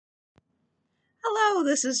Hello,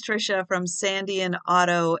 this is Trisha from Sandy and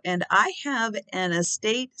Otto, and I have an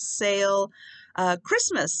estate sale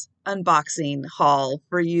Christmas unboxing haul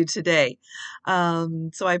for you today.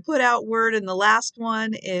 So I put out word in the last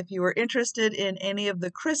one if you were interested in any of the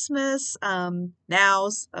Christmas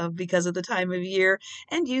nows because of the time of year,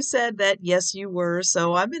 and you said that yes, you were.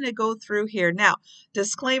 So I'm going to go through here now.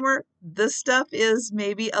 Disclaimer, this stuff is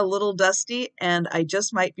maybe a little dusty, and I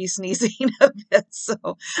just might be sneezing a bit, so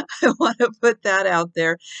I want to put that out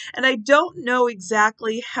there. And I don't know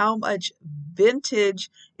exactly how much vintage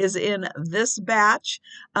is in this batch,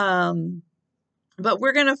 but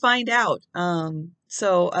we're going to find out.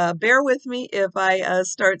 So bear with me if I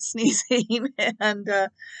start sneezing. And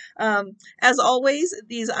as always,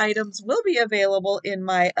 these items will be available in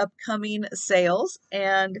my upcoming sales.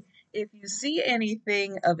 And if you see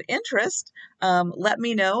anything of interest, let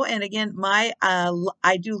me know. And again,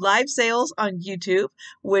 I do live sales on YouTube,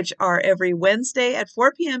 which are every Wednesday at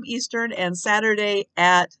 4 p.m. Eastern and Saturday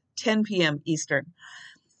at 10 p.m. Eastern.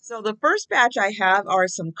 So the first batch I have are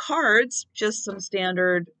some cards, just some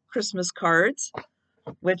standard Christmas cards,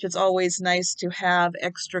 which it's always nice to have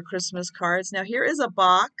extra Christmas cards. Now here is a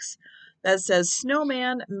box that says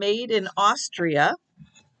Snowman Made in Austria.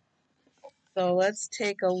 So let's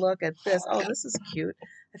take a look at this. Oh, this is cute.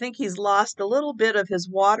 I think he's lost a little bit of his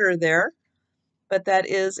water there, but that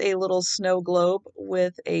is a little snow globe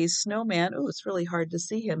with a snowman. Oh, it's really hard to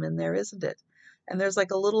see him in there, isn't it? And there's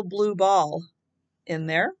like a little blue ball in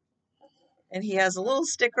there. And he has a little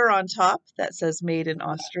sticker on top that says Made in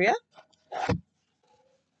Austria.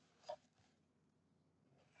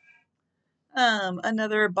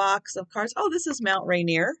 Another box of cards. Oh, this is Mount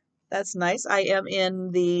Rainier. That's nice. I am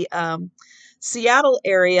in the Seattle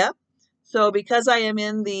area. So because I am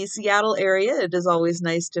in the Seattle area, it is always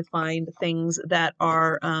nice to find things that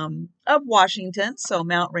are of Washington. So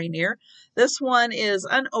Mount Rainier. This one is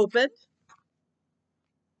unopened.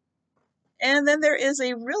 And then there is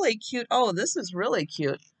a really cute, oh, this is really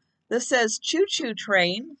cute. This says Choo Choo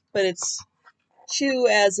Train, but it's chew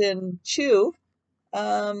as in chew.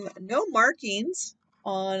 No markings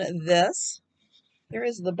on this. Here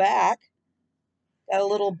is the back. Got a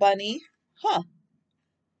little bunny. Huh.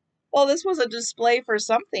 Well, this was a display for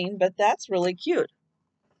something, but that's really cute.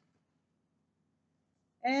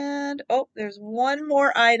 And, oh, there's one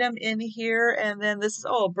more item in here, and then this is,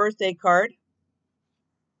 oh, a birthday card.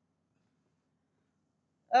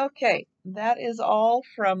 Okay, that is all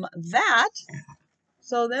from that.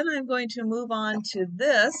 So then I'm going to move on to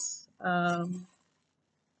this. Oh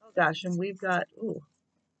gosh, and we've got, ooh,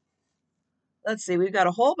 let's see, we've got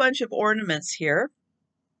a whole bunch of ornaments here.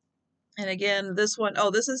 And again, this one,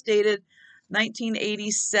 oh, this is dated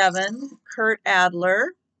 1987, Kurt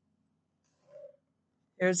Adler.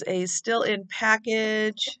 There's a still in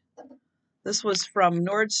package. This was from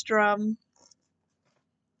Nordstrom.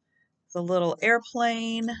 It's a little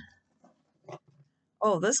airplane.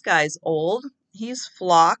 Oh, this guy's old. He's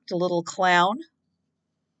flocked, a little clown.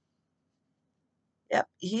 Yep,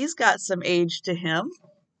 he's got some age to him.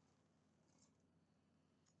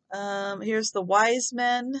 Here's the Wise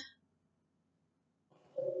Men.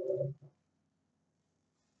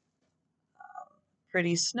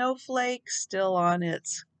 Pretty snowflake still on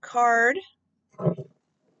its card.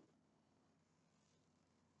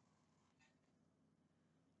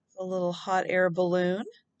 A little hot air balloon.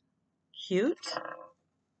 Cute.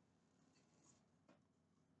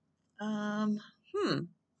 Oh,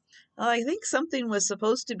 I think something was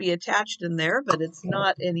supposed to be attached in there, but it's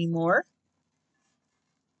not anymore.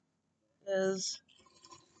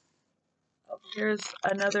 Here's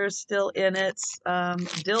another still in its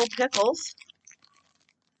dill pickles.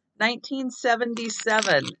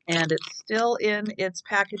 1977, and it's still in its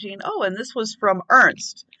packaging. Oh, and this was from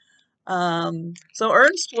Ernst. So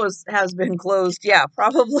Ernst has been closed, yeah,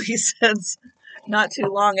 probably since not too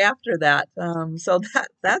long after that. So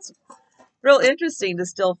that's real interesting to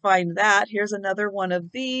still find that. Here's another one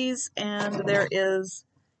of these, and there is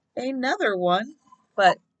another one,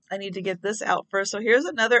 but I need to get this out first. So here's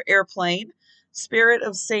another airplane, Spirit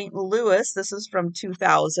of St. Louis. This is from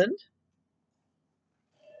 2000.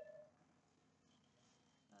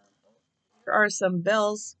 Here are some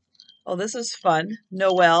bells. Oh, this is fun.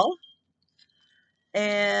 Noel.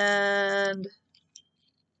 And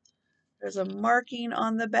there's a marking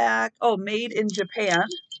on the back. Oh, made in Japan.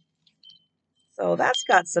 So that's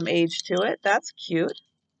got some age to it. That's cute.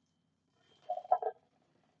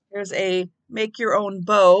 Here's a make your own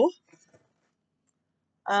bow.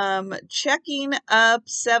 Checking up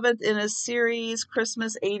 7th in a series,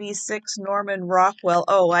 Christmas 86, Norman Rockwell.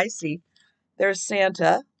 Oh, I see. There's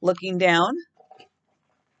Santa looking down.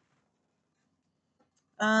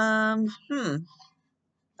 I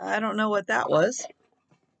don't know what that was.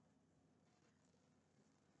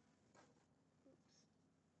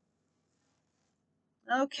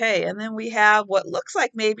 Okay, and then we have what looks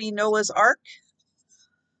like maybe Noah's Ark,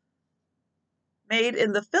 made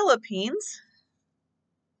in the Philippines.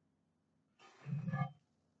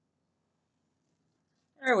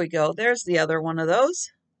 There we go. There's the other one of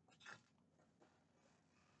those.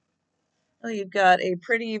 Oh, you've got a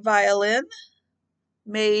pretty violin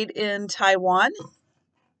made in Taiwan.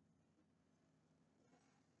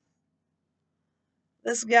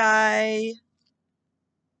 This guy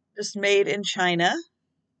just made in China.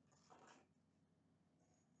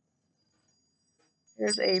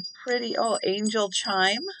 Here's a pretty, angel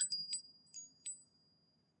chime.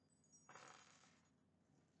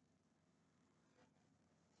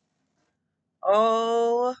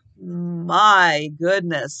 Oh my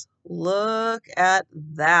goodness. Look at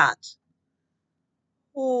that.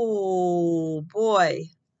 Oh boy.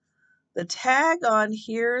 The tag on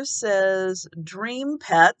here says Dream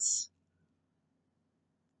Pets.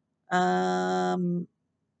 Yeah,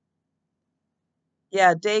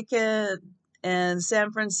 Dakin and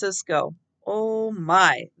San Francisco. Oh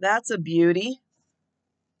my, that's a beauty.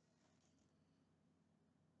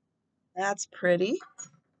 That's pretty.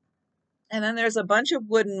 And then there's a bunch of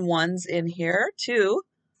wooden ones in here too.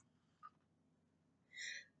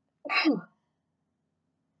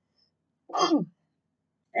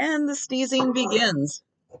 And the sneezing begins.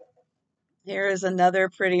 Here is another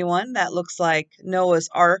pretty one that looks like Noah's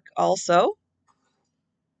Ark also.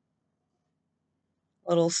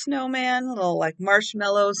 Little snowman, little like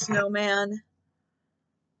marshmallow snowman.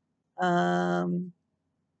 The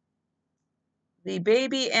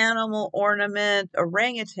baby animal ornament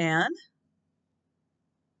orangutan.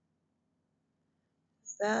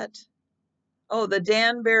 Is that? Oh, the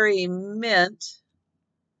Danbury mint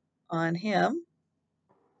on him.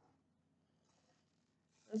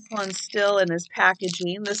 This one's still in his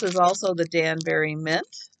packaging. This is also the Danbury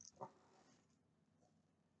mint.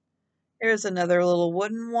 Here's another little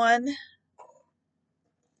wooden one.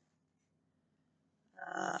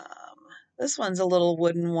 Um, this one's a little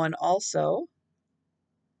wooden one also.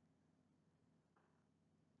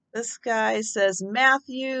 This guy says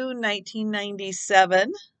Matthew,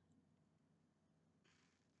 1997.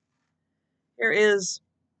 Here is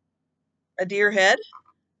a deer head.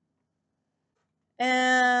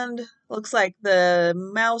 And looks like the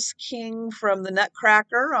Mouse King from the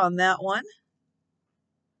Nutcracker on that one.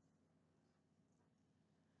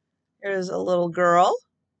 Here's a little girl.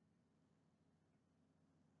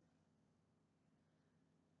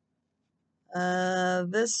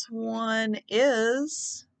 This one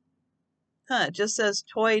is, it just says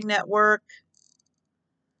Toy Network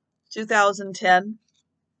 2010.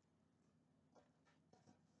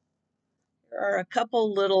 There are a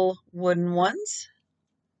couple little wooden ones.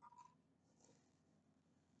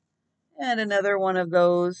 And another one of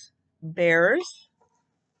those bears.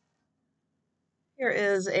 Here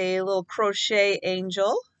is a little crochet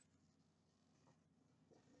angel.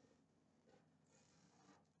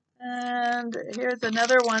 And here's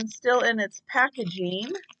another one still in its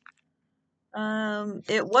packaging.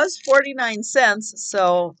 It was 49 cents,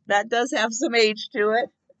 so that does have some age to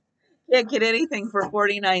it. Can't get anything for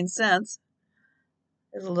 49 cents.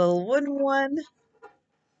 There's a little wooden one.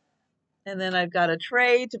 And then I've got a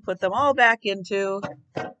tray to put them all back into.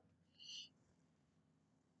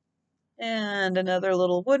 And another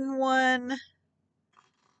little wooden one.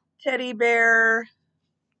 Teddy bear.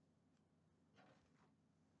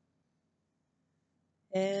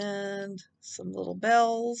 And some little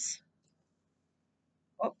bells.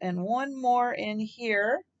 Oh, and one more in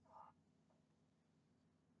here.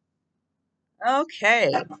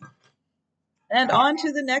 Okay. And on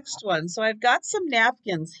to the next one. So I've got some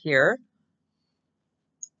napkins here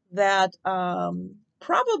that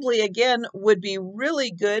probably, again, would be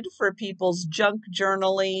really good for people's junk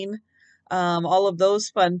journaling, all of those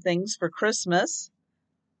fun things for Christmas.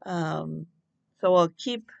 So I'll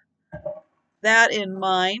keep that in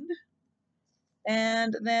mind.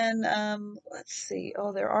 And then, let's see.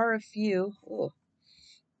 Oh, there are a few. Ooh.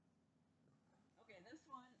 Okay,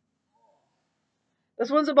 this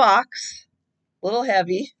one's a box, a little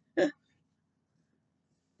heavy.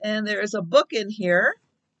 And there is a book in here.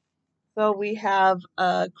 So we have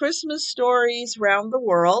Christmas Stories Round the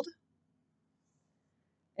World.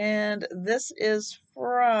 And this is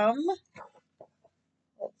from,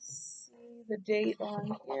 let's see the date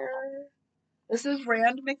on here. This is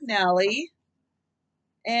Rand McNally.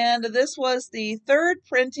 And this was the third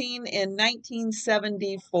printing in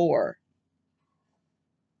 1974.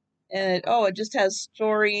 And it just has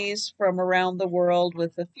stories from around the world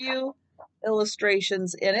with a few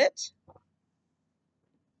illustrations in it.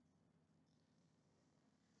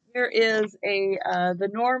 Here is the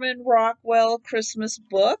Norman Rockwell Christmas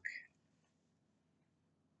book.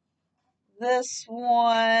 This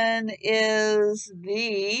one is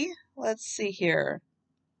let's see here.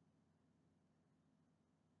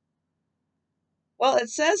 Well, it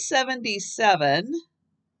says 77,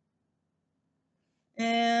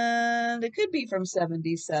 and it could be from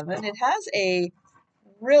 77. It has a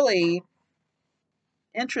really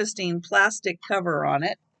interesting plastic cover on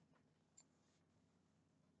it.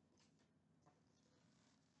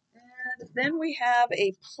 And then we have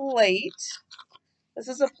a plate. This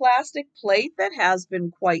is a plastic plate that has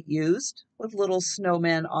been quite used with little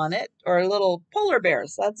snowmen on it, or little polar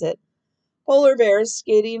bears. That's it. Polar bears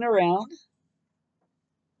skating around.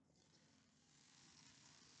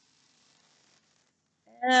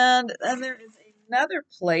 And then there is another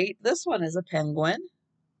plate. This one is a penguin.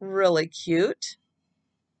 Really cute.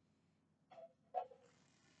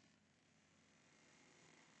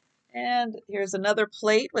 And here's another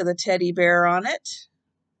plate with a teddy bear on it.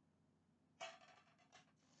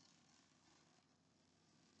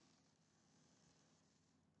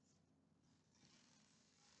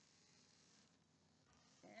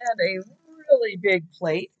 And a really big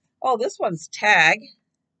plate. Oh, this one's Tag.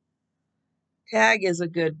 Tag is a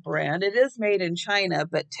good brand. It is made in China,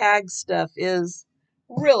 but Tag stuff is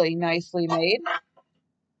really nicely made.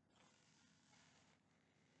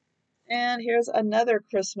 And here's another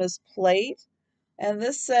Christmas plate. And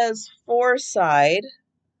this says Foreside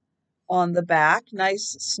on the back.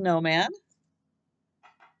 Nice snowman.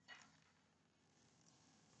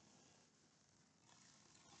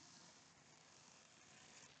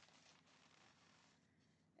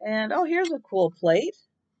 And here's a cool plate.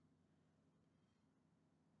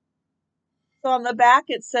 So on the back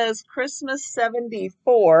it says Christmas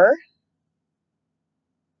 74.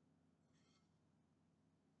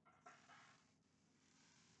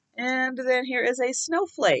 And then here is a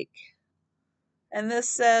snowflake. And this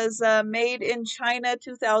says made in China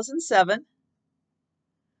 2007.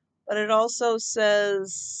 But it also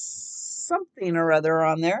says something or other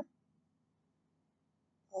on there.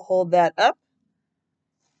 I'll hold that up.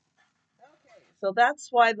 Okay, so that's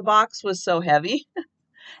why the box was so heavy.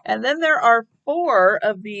 And then there are 4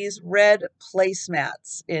 of these red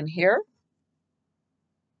placemats in here.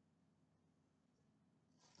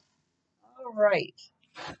 All right.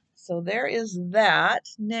 So there is that.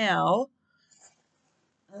 Now,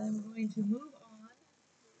 I'm going to move on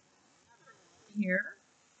here.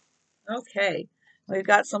 Okay. We've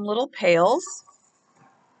got some little pails.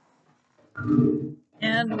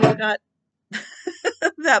 And we've got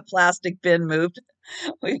that plastic bin moved.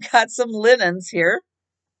 We've got some linens here.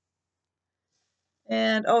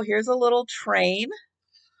 And here's a little train.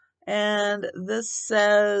 And this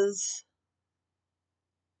says,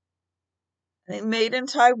 I think, made in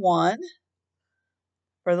Taiwan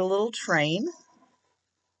for the little train.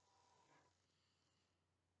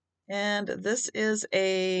 And this is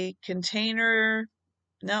a container,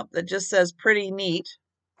 nope, that just says pretty neat.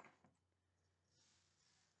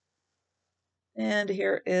 And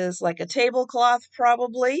here is like a tablecloth,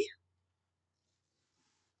 probably.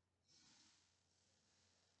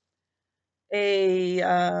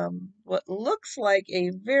 What looks like a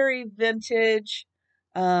very vintage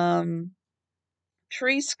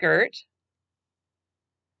tree skirt.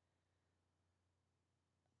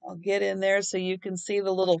 I'll get in there so you can see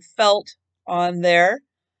the little felt on there.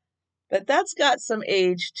 But that's got some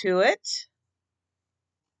age to it.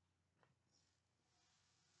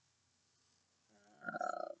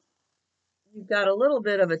 You've got a little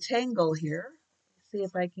bit of a tangle here. Let's see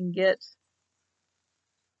if I can get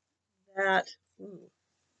that. Ooh,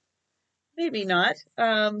 maybe not.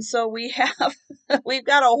 So we have, we've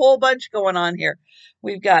got a whole bunch going on here.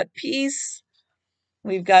 We've got peace.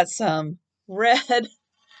 We've got some red.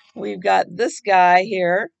 We've got this guy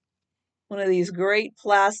here, one of these great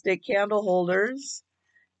plastic candle holders.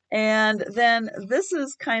 And then this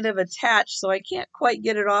is kind of attached, so I can't quite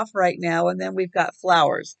get it off right now. And then we've got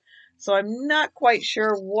flowers. So I'm not quite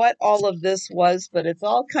sure what all of this was, but it's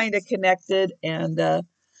all kind of connected. And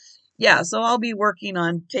yeah, so I'll be working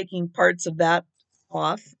on taking parts of that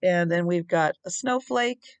off. And then we've got a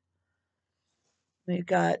snowflake. We've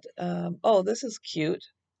got, this is cute.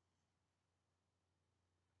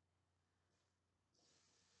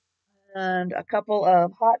 And a couple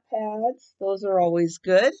of hot pads. Those are always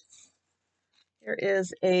good. Here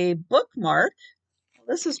is a bookmark.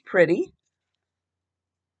 This is pretty.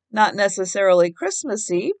 Not necessarily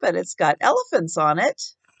Christmassy, but it's got elephants on it.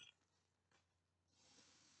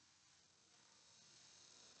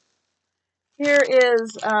 Here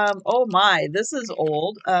is, oh my, this is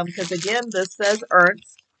old, because again, this says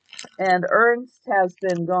Ernst, and Ernst has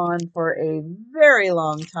been gone for a very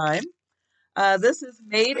long time. This is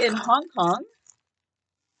made in Hong Kong,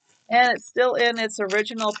 and it's still in its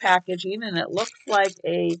original packaging, and it looks like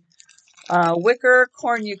a wicker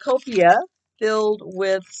cornucopia filled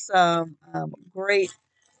with some great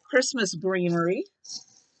Christmas greenery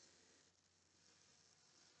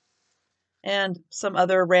and some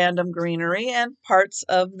other random greenery and parts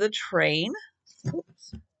of the train.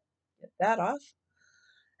 Oops, get that off.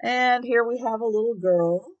 And here we have a little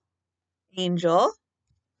girl, Angel.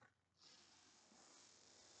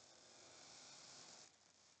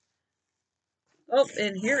 Oh,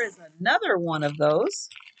 and here is another one of those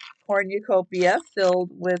cornucopia filled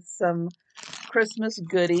with some Christmas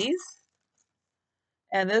goodies.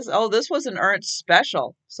 And this, oh, this was an Ernst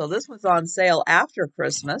special. So this was on sale after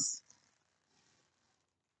Christmas.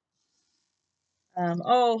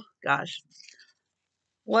 Oh, gosh.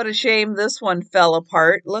 What a shame this one fell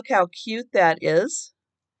apart. Look how cute that is.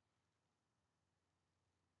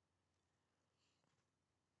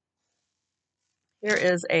 Here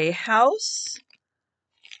is a house.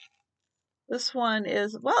 This one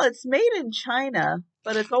is, well, it's made in China,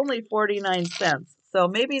 but it's only 49 cents. So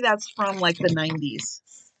maybe that's from like the 90s.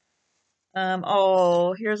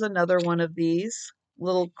 Oh, here's another one of these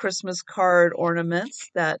little Christmas card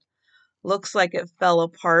ornaments that looks like it fell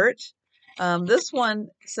apart. This one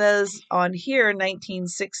says on here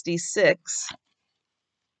 1966.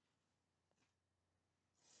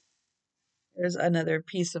 There's another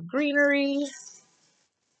piece of greenery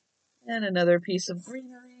and another piece of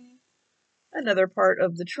greenery, another part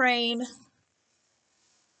of the train.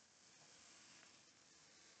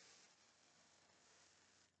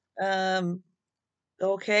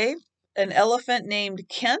 Okay, an elephant named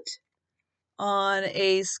Kent on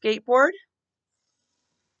a skateboard.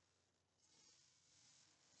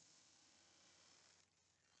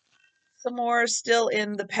 Some more still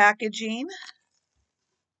in the packaging.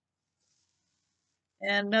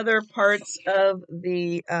 And other parts of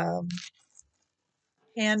the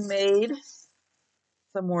handmade.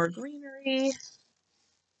 Some more greenery.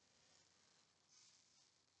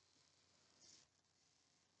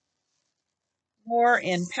 More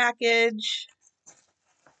in package.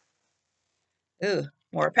 Ooh,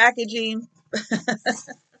 more packaging.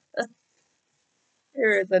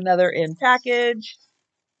 Here is another in package.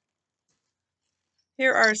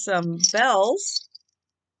 Here are some bells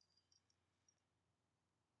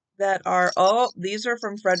that are, oh, these are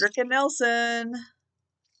from Frederick and Nelson.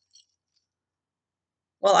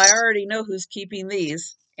 Well, I already know who's keeping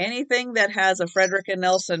these. Anything that has a Frederick and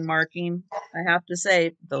Nelson marking, I have to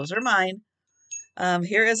say, those are mine.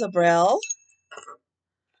 Here is a bell.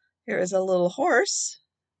 Here is a little horse.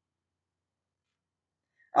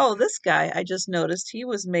 Oh, this guy, I just noticed he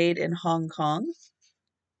was made in Hong Kong.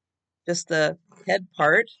 Just the head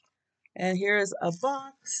part. And here's a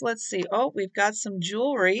box. Let's see. Oh, we've got some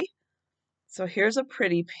jewelry. So here's a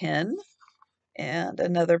pretty pin and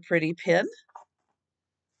another pretty pin.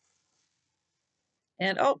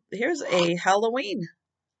 And oh, here's a Halloween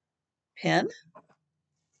pin.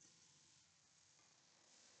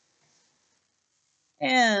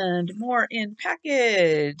 And more in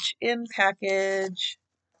package. In package.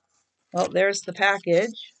 Oh, there's the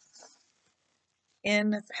package.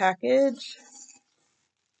 In package.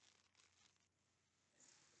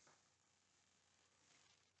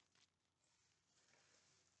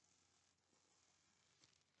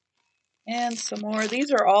 And some more.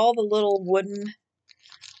 These are all the little wooden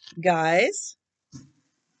guys.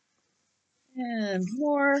 And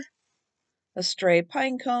more. A stray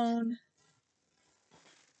pine cone.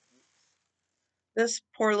 This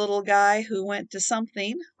poor little guy who went to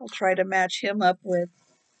something. I'll try to match him up with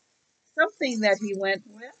something that he went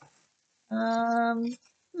with. Um,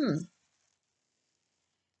 hmm.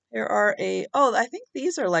 There are oh, I think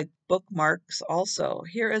these are like bookmarks also.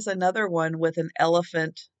 Here is another one with an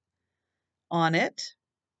elephant on it.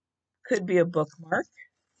 Could be a bookmark.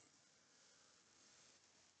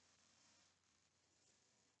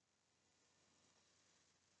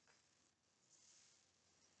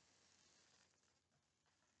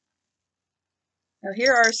 Now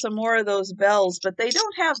here are some more of those bells, but they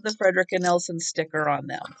don't have the Frederick and Nelson sticker on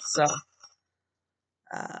them. So,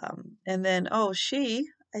 and then, oh, she,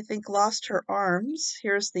 I think, lost her arms.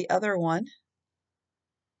 Here's the other one.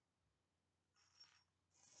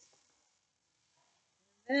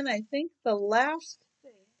 And I think the last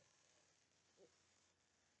thing,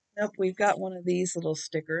 nope, we've got one of these little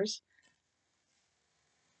stickers.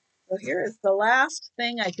 So here is the last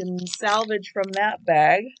thing I can salvage from that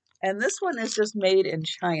bag. And this one is just made in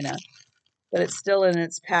China, but it's still in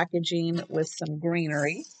its packaging with some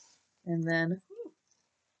greenery. And then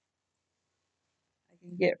I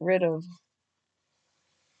can get rid of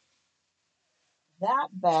that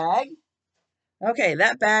bag. Okay,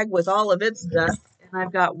 that bag with all of its dust. And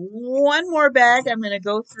I've got one more bag I'm going to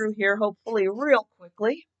go through here, hopefully real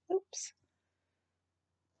quickly. Oops.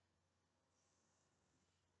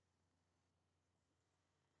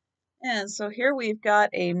 And so here we've got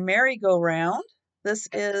a merry-go-round. This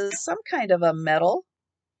is some kind of a metal.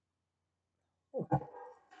 Oh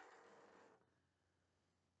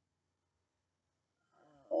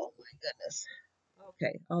my goodness.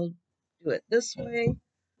 Okay, I'll do it this way.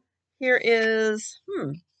 Here is,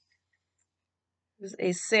 there's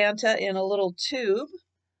a Santa in a little tube,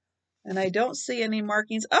 and I don't see any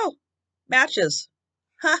markings. Oh, matches.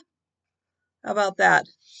 Ha! How about that?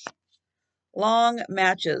 Long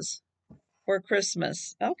matches for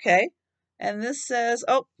Christmas. Okay. And this says,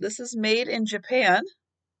 oh, this is made in Japan.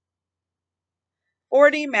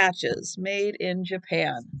 40 matches made in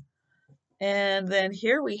Japan. And then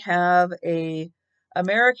here we have a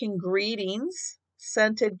American Greetings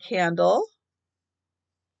scented candle.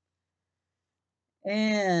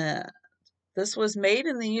 And this was made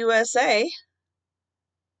in the USA.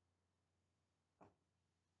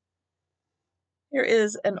 Here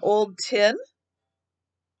is an old tin.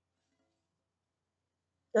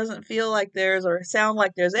 Doesn't feel like there's or sound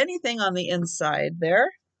like there's anything on the inside there.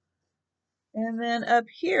 And then up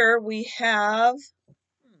here we have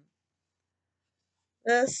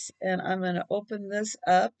this, and I'm going to open this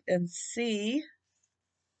up and see.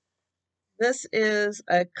 This is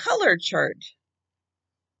a color chart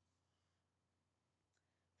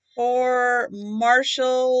for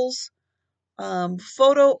Marshall's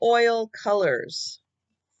photo oil colors.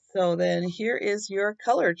 So then here is your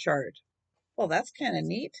color chart. Well, that's kind of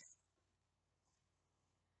neat.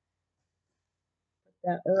 Put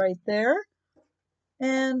that right there.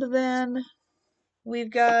 And then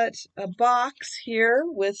we've got a box here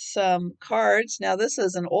with some cards. Now this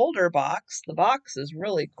is an older box. The box is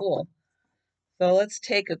really cool. So let's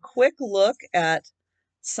take a quick look at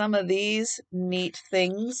some of these neat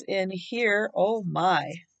things in here. Oh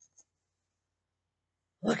my.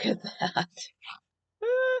 Look at that.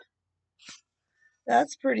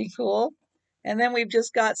 That's pretty cool. And then we've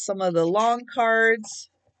just got some of the long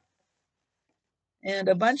cards and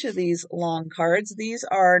a bunch of these long cards. These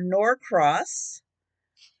are Norcross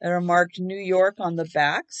that are marked New York on the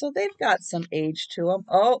back. So they've got some age to them.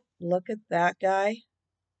 Oh, look at that guy.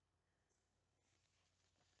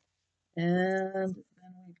 And then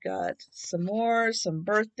we've got some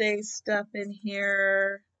birthday stuff in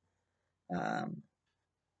here.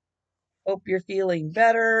 Hope you're feeling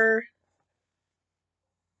better.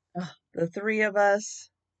 Oh, the three of us.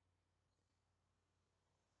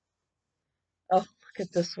 Oh, look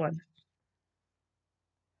at this one.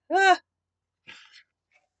 Ah,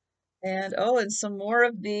 and oh, and some more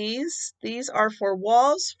of these. These are for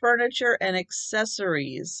walls, furniture, and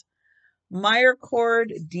accessories. Meyer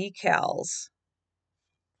cord decals.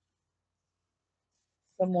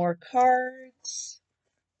 Some more cards.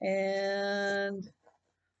 And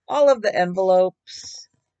all of the envelopes.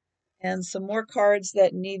 And some more cards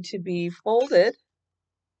that need to be folded.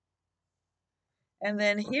 And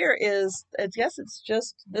then here is, I guess it's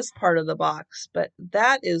just this part of the box, but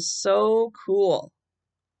that is so cool.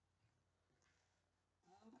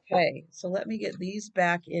 Okay, so let me get these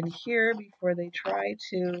back in here before they try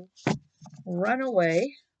to run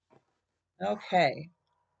away. Okay.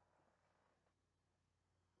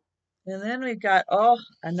 And then we've got, oh,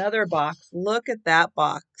 another box. Look at that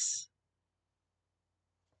box.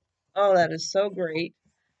 Oh, that is so great.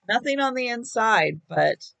 Nothing on the inside,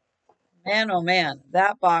 but man, oh man,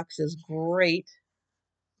 that box is great.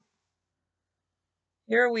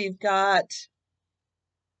 Here we've got,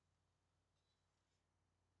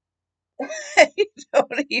 I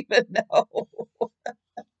don't even know.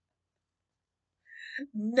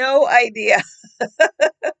 No idea.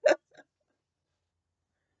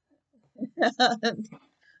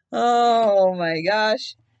 Oh my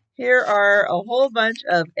gosh. Here are a whole bunch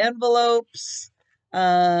of envelopes.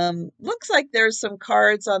 Looks like there's some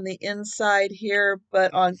cards on the inside here,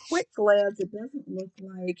 but on quick glance, it doesn't look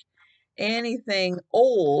like anything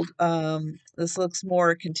old. This looks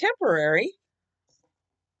more contemporary.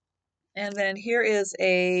 And then here is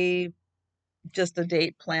just a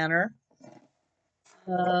date planner.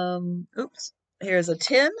 Oops. Here's a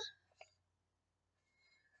tin.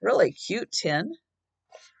 Really cute tin.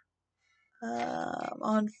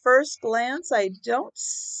 On first glance, I don't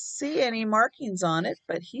see any markings on it,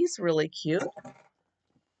 but he's really cute.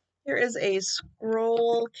 Here is a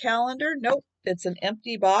scroll calendar. Nope, it's an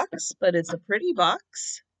empty box, but it's a pretty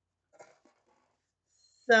box.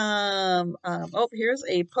 Oh, here's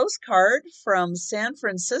a postcard from San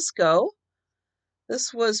Francisco.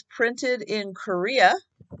 This was printed in Korea.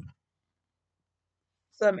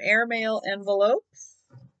 Some airmail envelopes.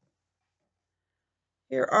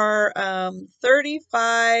 Here are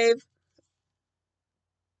 35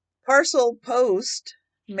 parcel post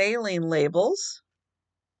mailing labels.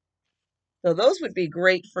 So those would be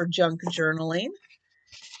great for junk journaling.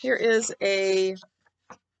 Here is a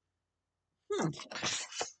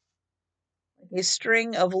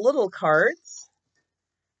string of little cards.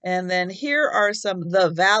 And then here are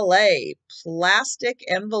the Valet plastic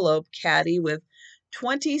envelope caddy with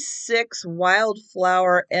 26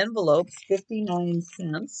 wildflower envelopes, 59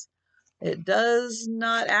 cents. It does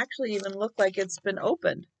not actually even look like it's been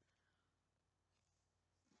opened.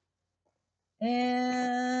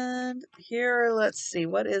 And here, let's see,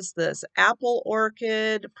 what is this? Apple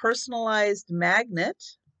orchid personalized magnet.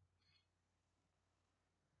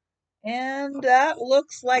 And that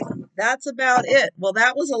looks like that's about it. Well,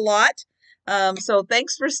 that was a lot. So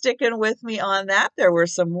thanks for sticking with me on that. There were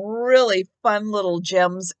some really fun little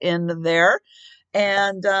gems in there.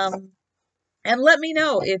 And let me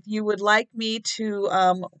know if you would like me to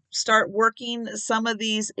start working some of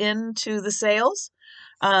these into the sales,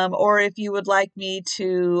 or if you would like me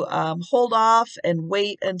to hold off and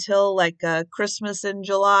wait until like Christmas in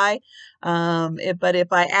July. But if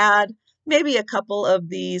I add maybe a couple of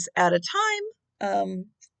these at a time,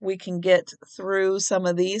 we can get through some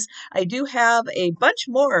of these. I do have a bunch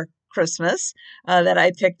more Christmas that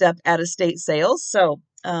I picked up at estate sales. So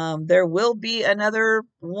there will be another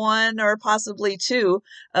one or possibly two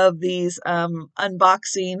of these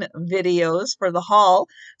unboxing videos for the haul.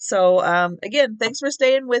 So again, thanks for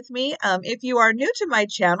staying with me. If you are new to my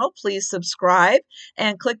channel, please subscribe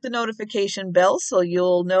and click the notification bell so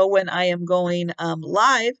you'll know when I am going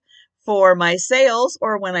live for my sales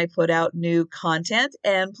or when I put out new content.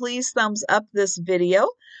 And please thumbs up this video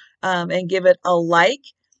and give it a like.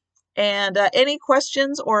 And any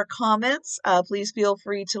questions or comments, please feel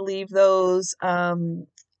free to leave those below.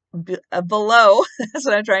 That's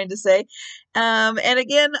what I'm trying to say. And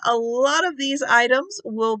again, a lot of these items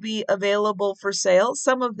will be available for sale.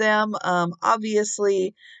 Some of them,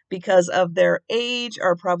 obviously, because of their age,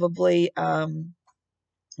 are probably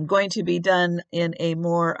going to be done in a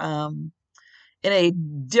more in a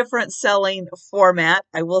different selling format.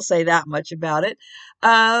 I will say that much about it.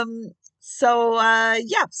 Yeah,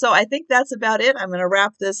 so I think that's about it. I'm going to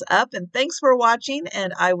wrap this up, and thanks for watching,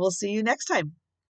 and I will see you next time.